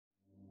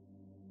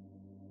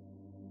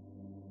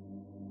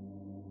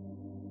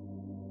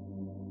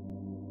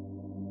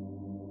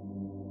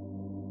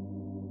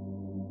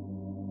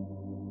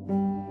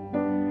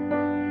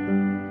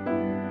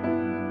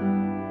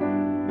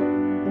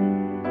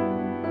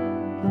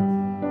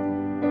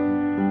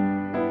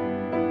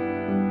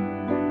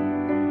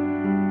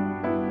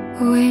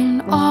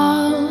When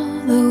all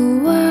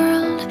the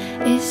world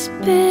is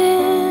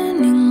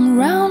spinning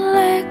round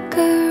like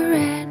a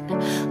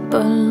red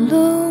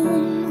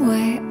balloon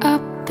way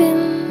up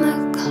in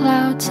the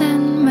clouds,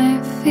 and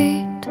my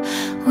feet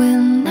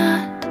will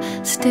not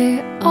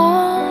stay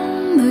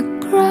on the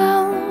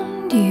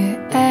ground, you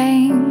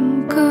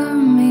anchor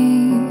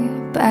me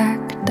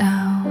back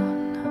down.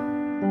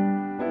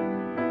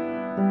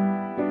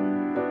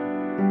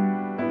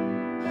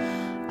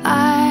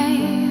 I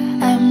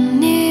am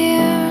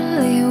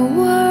nearly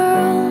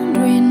world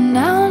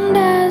renowned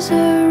as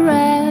a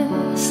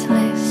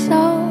restless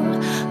soul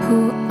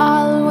who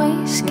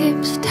always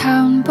skips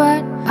town,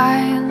 but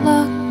I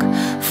look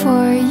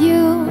for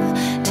you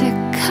to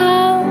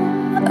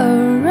come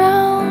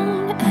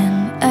around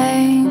and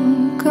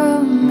anchor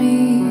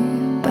me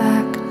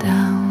back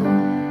down.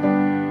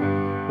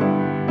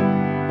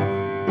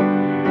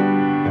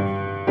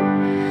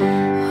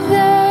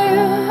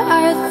 There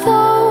are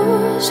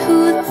those who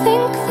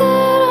think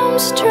that I'm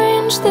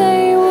strange.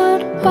 They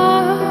would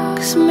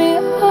box me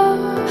up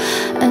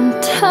and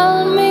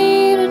tell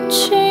me to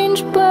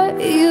change,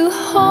 but you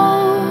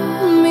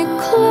hold me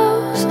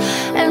close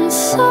and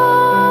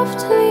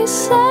softly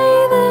say